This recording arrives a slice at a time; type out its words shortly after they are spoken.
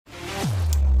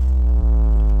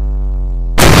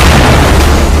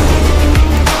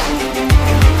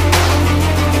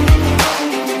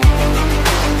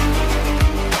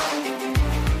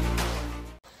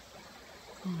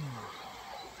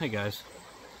guys.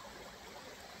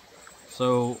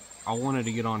 So I wanted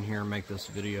to get on here and make this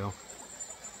video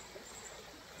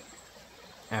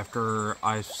after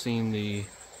I've seen the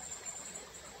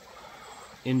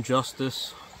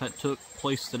injustice that took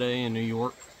place today in New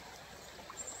York.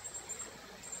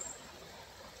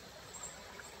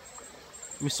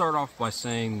 Let me start off by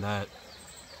saying that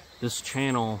this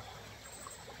channel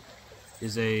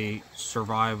is a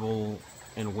survival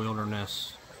and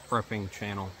wilderness prepping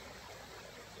channel.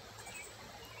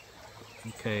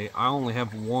 Okay, I only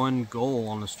have one goal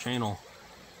on this channel,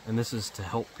 and this is to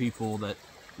help people that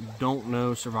don't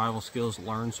know survival skills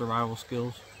learn survival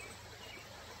skills.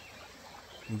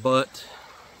 But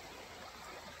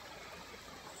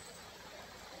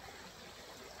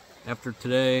after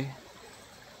today,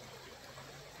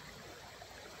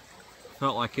 I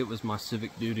felt like it was my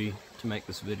civic duty to make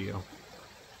this video.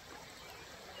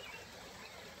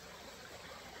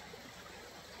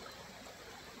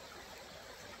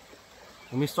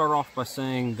 Let me start off by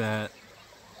saying that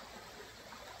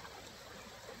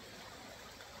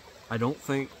I don't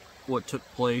think what took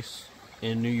place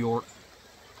in New York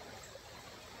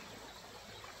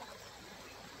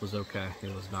was okay.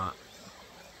 It was not.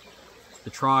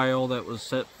 The trial that was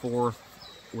set forth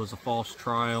was a false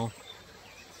trial.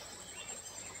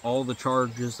 All the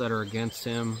charges that are against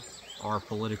him are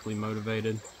politically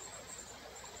motivated.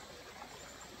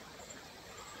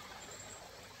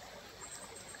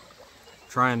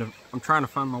 I'm trying to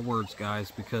find my words,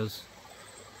 guys, because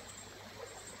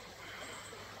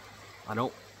I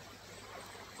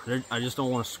just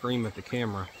don't want to scream at the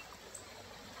camera.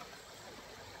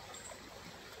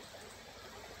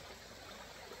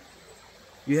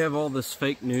 You have all this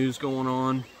fake news going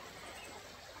on.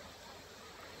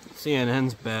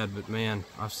 CNN's bad, but man,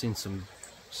 I've seen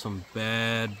some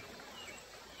bad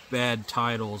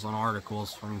titles on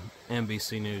articles from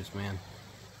NBC News, man.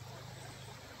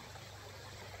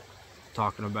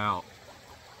 Talking about,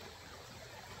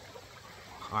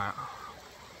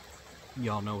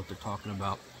 y'all know what they're talking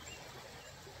about.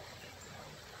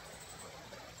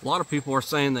 A lot of people are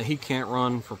saying that he can't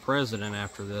run for president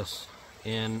after this,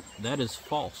 and that is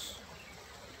false.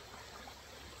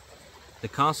 The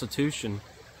Constitution,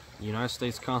 the United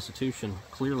States Constitution,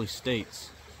 clearly states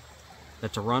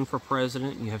that to run for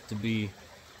president, you have to be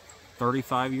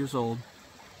 35 years old.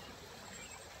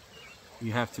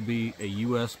 You have to be a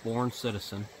U.S. born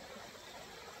citizen,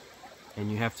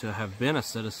 and you have to have been a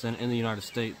citizen in the United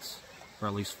States for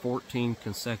at least 14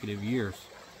 consecutive years.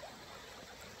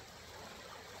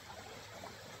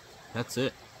 That's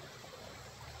it.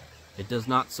 It does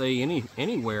not say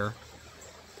anywhere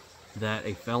that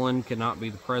a felon cannot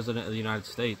be the president of the United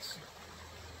States.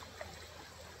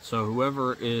 So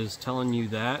whoever is telling you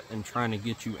that and trying to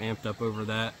get you amped up over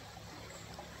that,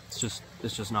 it's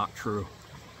just not true.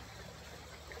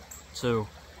 So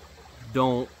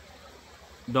don't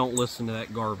listen to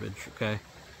that garbage, okay?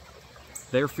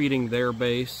 They're feeding their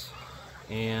base,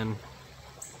 and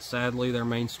sadly their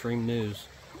mainstream news.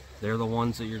 They're the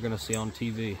ones that you're going to see on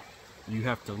TV. You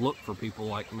have to look for people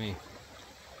like me.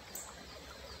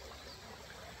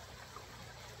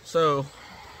 So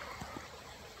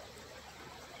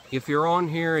if you're on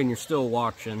here and you're still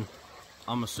watching,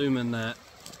 I'm assuming that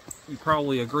you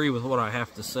probably agree with what I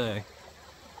have to say.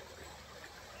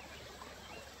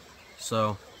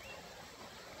 So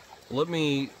let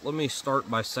me start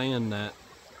by saying that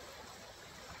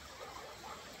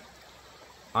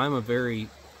I'm a very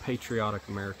patriotic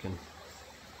American.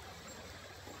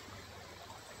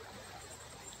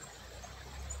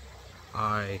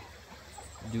 I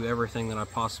do everything that I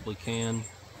possibly can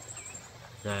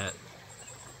that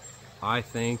I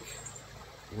think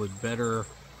would better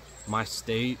my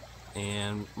state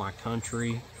and my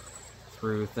country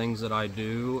through things that I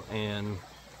do, and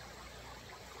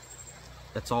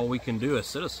that's all we can do as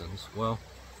citizens. Well,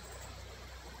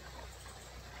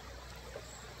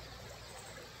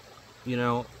 you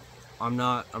know, I'm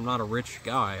not a rich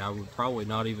guy. I would probably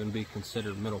not even be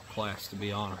considered middle class, to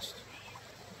be honest.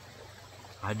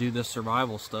 I do this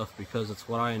survival stuff because it's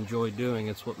what I enjoy doing.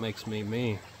 It's what makes me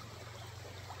me.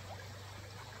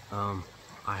 I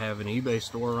have an eBay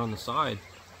store on the side,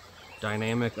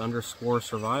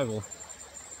 Dynamic_Survival,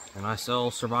 and I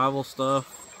sell survival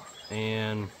stuff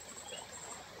and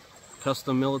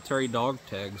custom military dog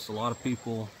tags. A lot of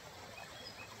people,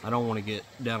 I don't want to get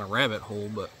down a rabbit hole,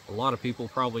 but a lot of people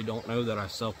probably don't know that I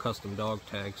sell custom dog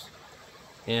tags.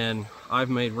 And I've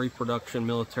made reproduction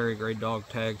military grade dog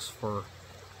tags for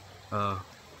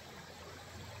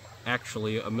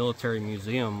actually a military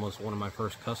museum was one of my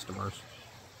first customers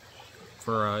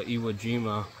for Iwo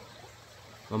Jima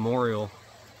Memorial.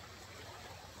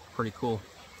 Pretty cool.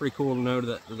 pretty cool to know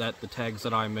that the tags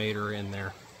that I made are in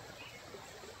there.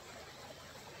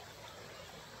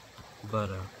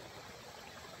 But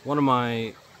one of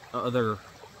my other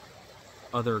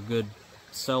good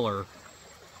sellers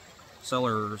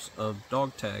of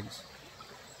dog tags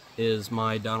is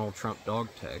my Donald Trump dog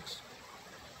tags.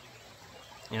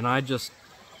 And I just,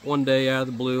 one day out of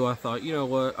the blue, I thought, you know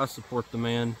what, I support the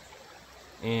man,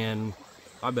 and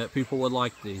I bet people would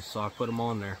like these, so I put them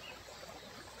on there.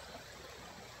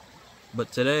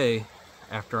 But today,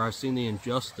 after I've seen the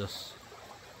injustice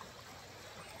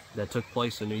that took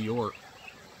place in New York,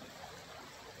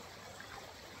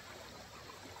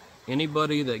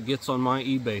 anybody that gets on my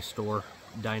eBay store,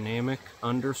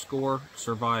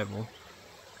 dynamic_survival,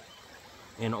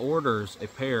 and orders a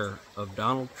pair of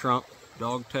Donald Trump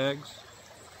dog tags,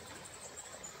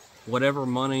 whatever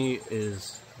money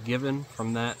is given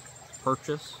from that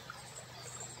purchase,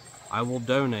 I will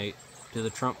donate to the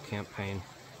Trump campaign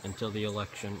until the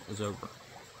election is over.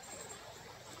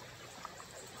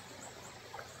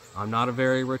 I'm not a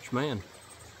very rich man.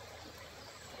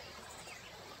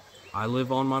 I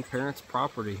live on my parents'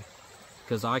 property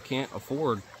because I can't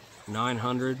afford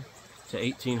 $900 to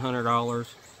 $1,800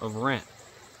 of rent.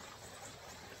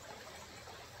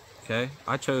 Okay?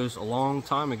 I chose a long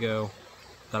time ago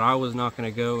that I was not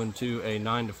going to go into a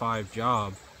 9-to-5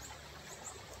 job,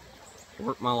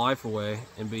 work my life away,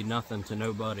 and be nothing to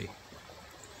nobody.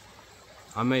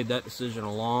 I made that decision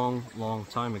a long, long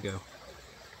time ago.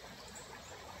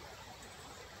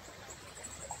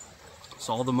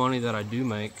 So all the money that I do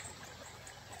make,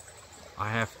 I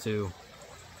have to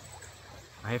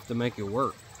make it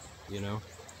work, you know.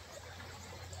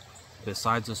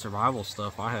 Besides the survival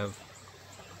stuff, I have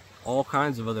all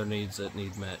kinds of other needs that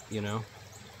need met, you know.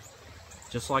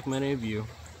 Just like many of you.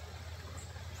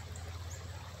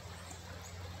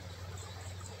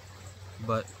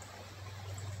 But,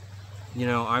 you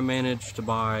know, I managed to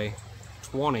buy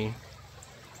 20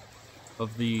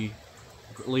 of the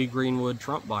Lee Greenwood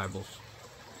Trump Bibles.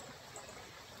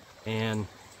 And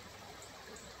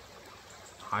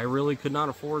I really could not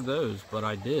afford those, but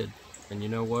I did. And you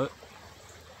know what?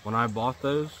 When I bought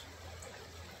those,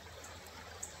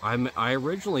 I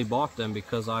originally bought them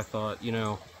because I thought, you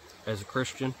know, as a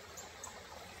Christian,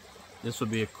 this would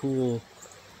be a cool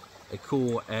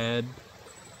ad,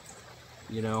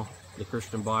 you know, the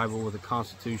Christian Bible with the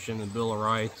Constitution and Bill of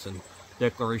Rights and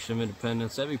Declaration of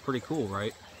Independence. That'd be pretty cool,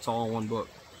 right? It's all in one book.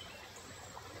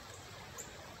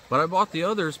 But I bought the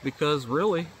others because,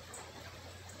 really,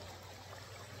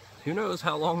 who knows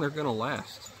how long they're going to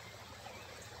last?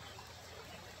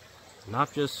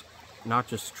 Not just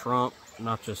Trump,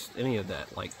 not just any of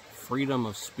that. Like, freedom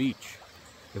of speech.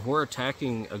 If we're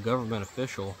attacking a government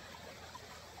official,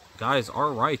 guys,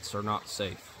 our rights are not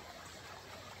safe.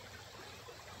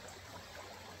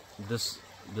 This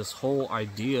whole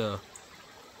idea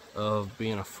of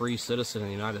being a free citizen in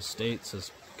the United States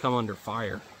has come under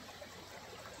fire.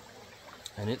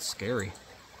 And it's scary.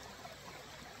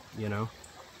 You know?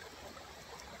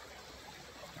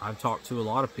 I've talked to a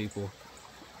lot of people.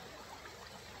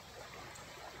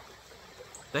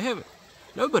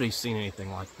 Nobody's seen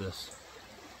anything like this.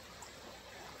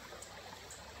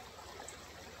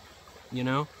 You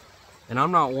know? And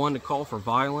I'm not one to call for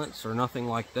violence or nothing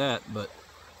like that, but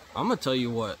I'm gonna tell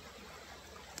you what.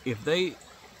 If they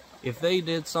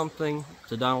did something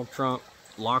to Donald Trump,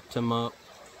 locked him up,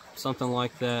 something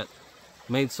like that,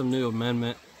 made some new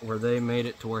amendment where they made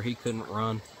it to where he couldn't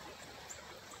run,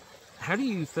 how do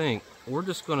you think, we're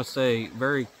just going to say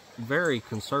very, very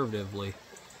conservatively,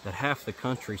 that half the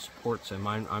country supports him?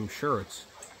 I'm sure it's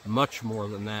much more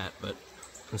than that, but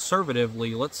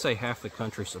conservatively, let's say half the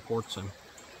country supports him.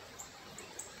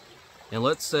 And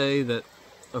let's say that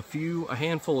a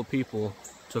handful of people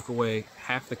took away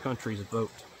half the country's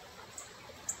vote.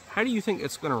 How do you think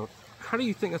it's gonna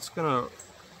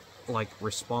like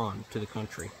respond to the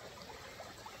country?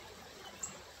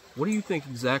 What do you think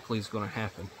exactly is going to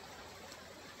happen?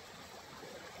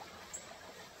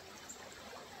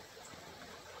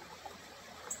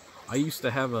 I used to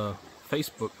have a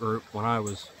Facebook group when I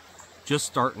was just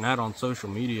starting out on social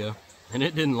media, and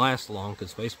it didn't last long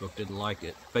because Facebook didn't like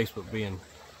it, Facebook being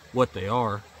what they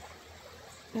are.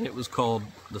 And it was called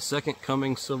The Second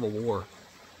Coming Civil War.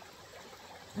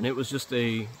 And it was just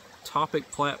a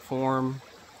topic platform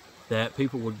that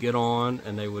people would get on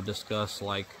and they would discuss,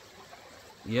 like,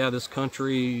 yeah, this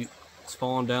country is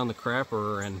falling down the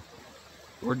crapper and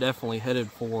we're definitely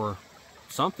headed for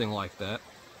something like that.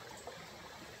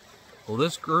 Well,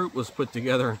 this group was put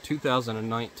together in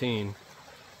 2019,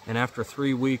 and after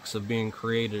 3 weeks of being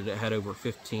created, it had over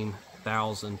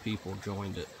 15,000 people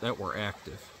joined it that were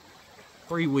active.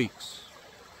 3 weeks.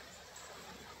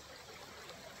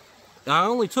 I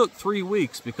only took 3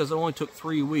 weeks because it only took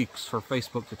 3 weeks for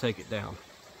Facebook to take it down.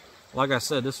 Like I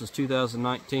said, this is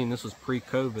 2019. This was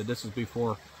pre-COVID. This is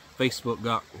before Facebook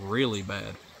got really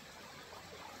bad.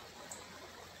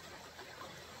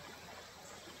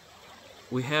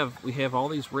 We have all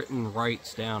these written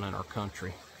rights down in our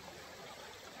country.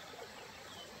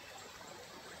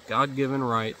 God-given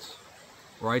rights.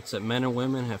 Rights that men and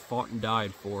women have fought and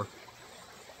died for.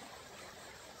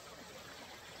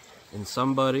 And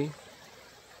somebody,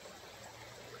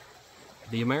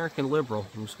 the American liberal,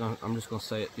 I'm just gonna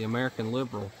say it, the American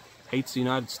liberal hates the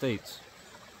United States.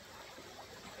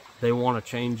 They want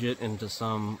to change it into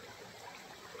some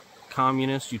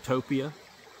communist utopia,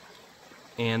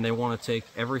 and they want to take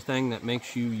everything that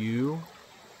makes you you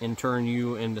and turn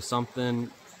you into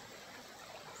something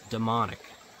demonic.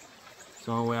 It's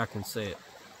the only way I can say it.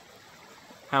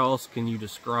 How else can you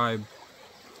describe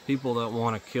people that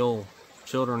want to kill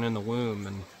children in the womb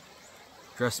and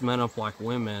dress men up like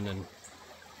women and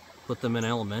put them in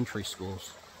elementary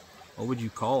schools? What would you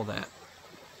call that?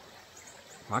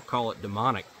 I call it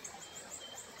demonic.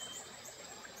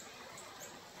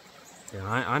 And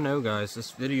I know, guys,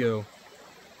 this video,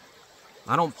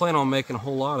 I don't plan on making a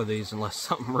whole lot of these unless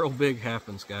something real big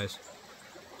happens, guys.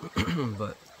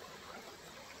 But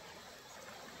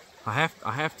I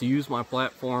have to use my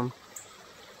platform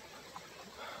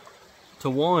to,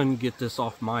 one, get this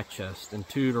off my chest, and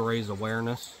two, to raise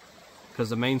awareness, because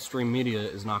the mainstream media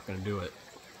is not going to do it.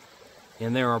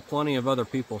 And there are plenty of other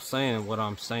people saying what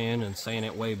I'm saying and saying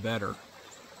it way better.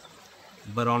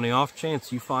 But on the off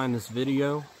chance you find this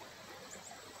video,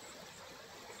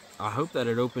 I hope that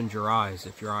it opens your eyes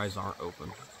if your eyes aren't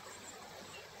open.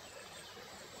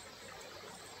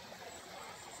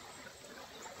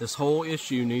 This whole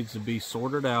issue needs to be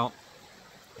sorted out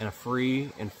in a free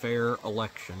and fair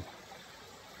election.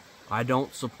 I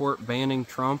don't support banning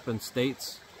Trump, and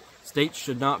states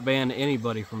should not ban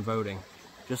anybody from voting.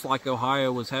 Just like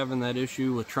Ohio was having that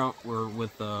issue with Trump, or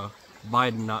with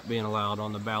Biden not being allowed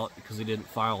on the ballot because he didn't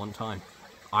file in time.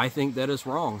 I think that is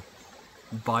wrong.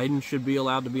 Biden should be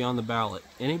allowed to be on the ballot.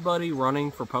 Anybody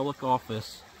running for public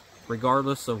office,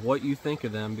 regardless of what you think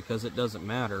of them, because it doesn't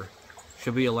matter,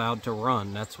 should be allowed to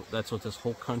run. That's what this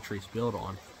whole country's built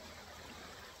on.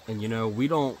 And you know, we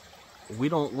don't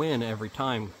win every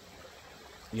time,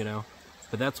 you know,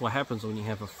 but that's what happens when you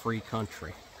have a free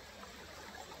country.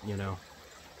 You know,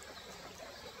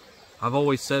 I've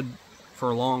always said for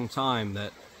a long time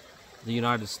that the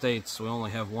United States, we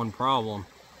only have one problem,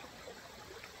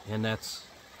 and that's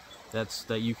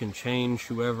that you can change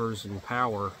whoever's in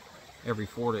power every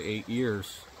 4 to 8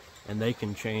 years, and they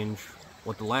can change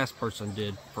what the last person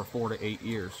did for 4 to 8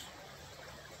 years.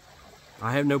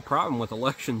 I have no problem with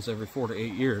elections every 4 to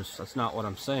 8 years. That's not what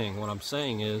I'm saying. What I'm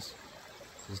saying is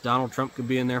Donald Trump could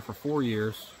be in there for 4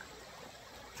 years.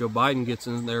 Joe Biden gets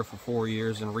in there for 4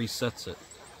 years and resets it.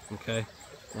 Okay?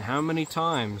 Now, how many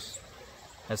times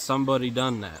has somebody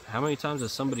done that? How many times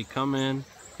has somebody come in,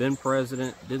 been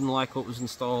president, didn't like what was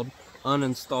installed,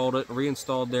 uninstalled it,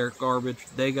 reinstalled their garbage,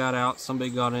 they got out,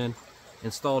 somebody got in,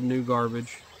 installed new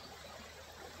garbage?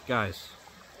 Guys,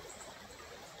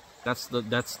 that's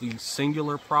the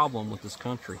singular problem with this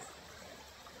country.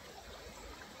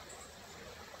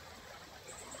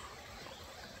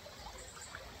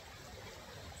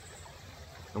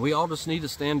 And we all just need to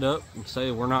stand up and say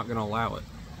we're not going to allow it.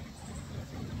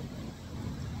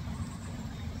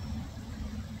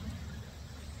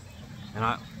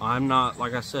 And I'm not,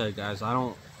 like I said, guys, I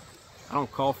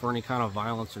don't call for any kind of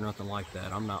violence or nothing like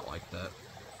that. I'm not like that.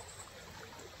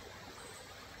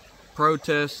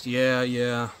 Protests,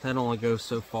 yeah, that only goes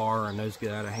so far, and those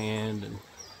get out of hand, and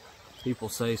people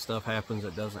say stuff happens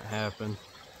that doesn't happen.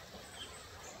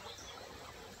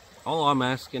 All I'm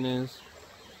asking is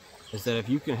that if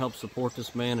you can help support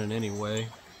this man in any way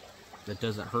that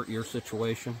doesn't hurt your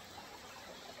situation,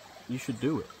 you should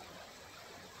do it.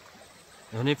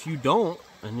 And if you don't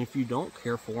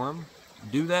care for him,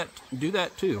 do that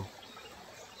too.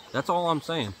 That's all I'm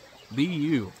saying. Be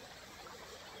you.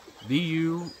 Be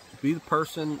you. Be the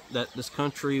person that this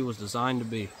country was designed to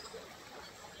be.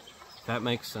 If that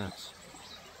makes sense.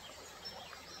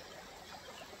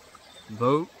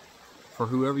 Vote for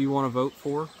whoever you want to vote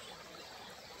for.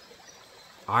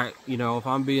 If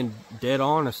I'm being dead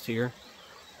honest here,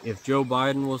 if Joe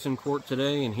Biden was in court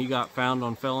today and he got found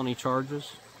on felony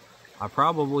charges, I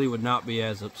probably would not be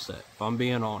as upset, if I'm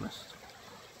being honest.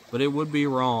 But it would be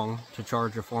wrong to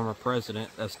charge a former president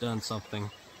that's done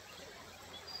something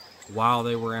while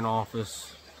they were in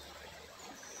office,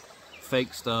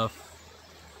 fake stuff,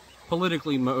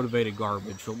 politically motivated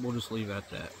garbage. So we'll just leave it at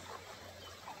that.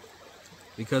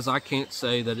 Because I can't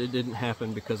say that it didn't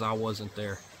happen because I wasn't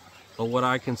there. But what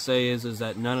I can say is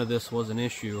that none of this was an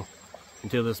issue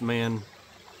until this man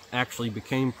actually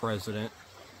became president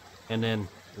and then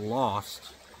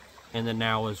lost and then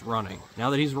now is running. Now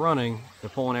that he's running, they're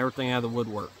pulling everything out of the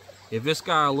woodwork. If this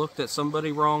guy looked at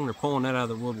somebody wrong, they're pulling that out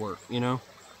of the woodwork, you know?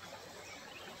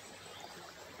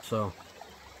 So,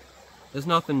 it's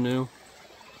nothing new.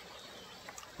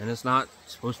 And it's not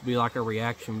supposed to be like a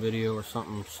reaction video or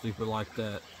something stupid like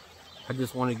that. I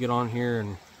just want to get on here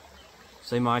and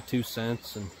say my 2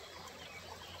 cents. And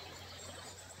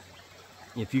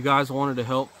if you guys wanted to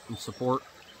help and support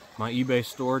my eBay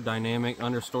store,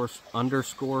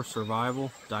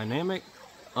 dynamic_survival.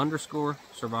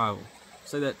 Dynamic_survival.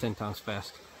 Say that 10 times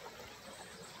fast.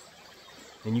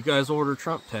 And you guys order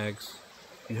Trump tags.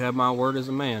 You have my word as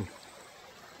a man.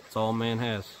 That's all a man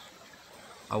has.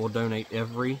 I will donate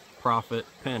every profit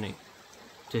penny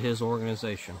to his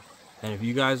organization. And if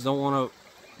you guys don't want to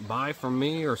buy from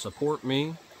me or support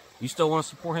me, you still want to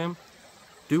support him,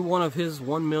 do one of his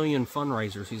 1 million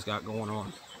fundraisers he's got going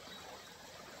on.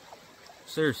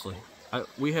 Seriously,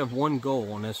 we have one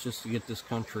goal, and that's just to get this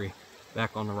country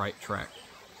back on the right track.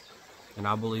 And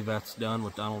I believe that's done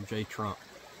with Donald J. Trump.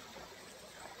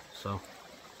 So,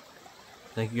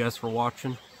 thank you guys for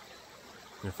watching.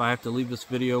 And if I have to leave this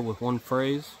video with one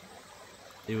phrase,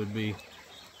 it would be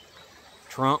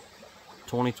Trump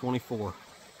 2024.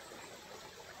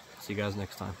 See you guys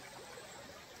next time.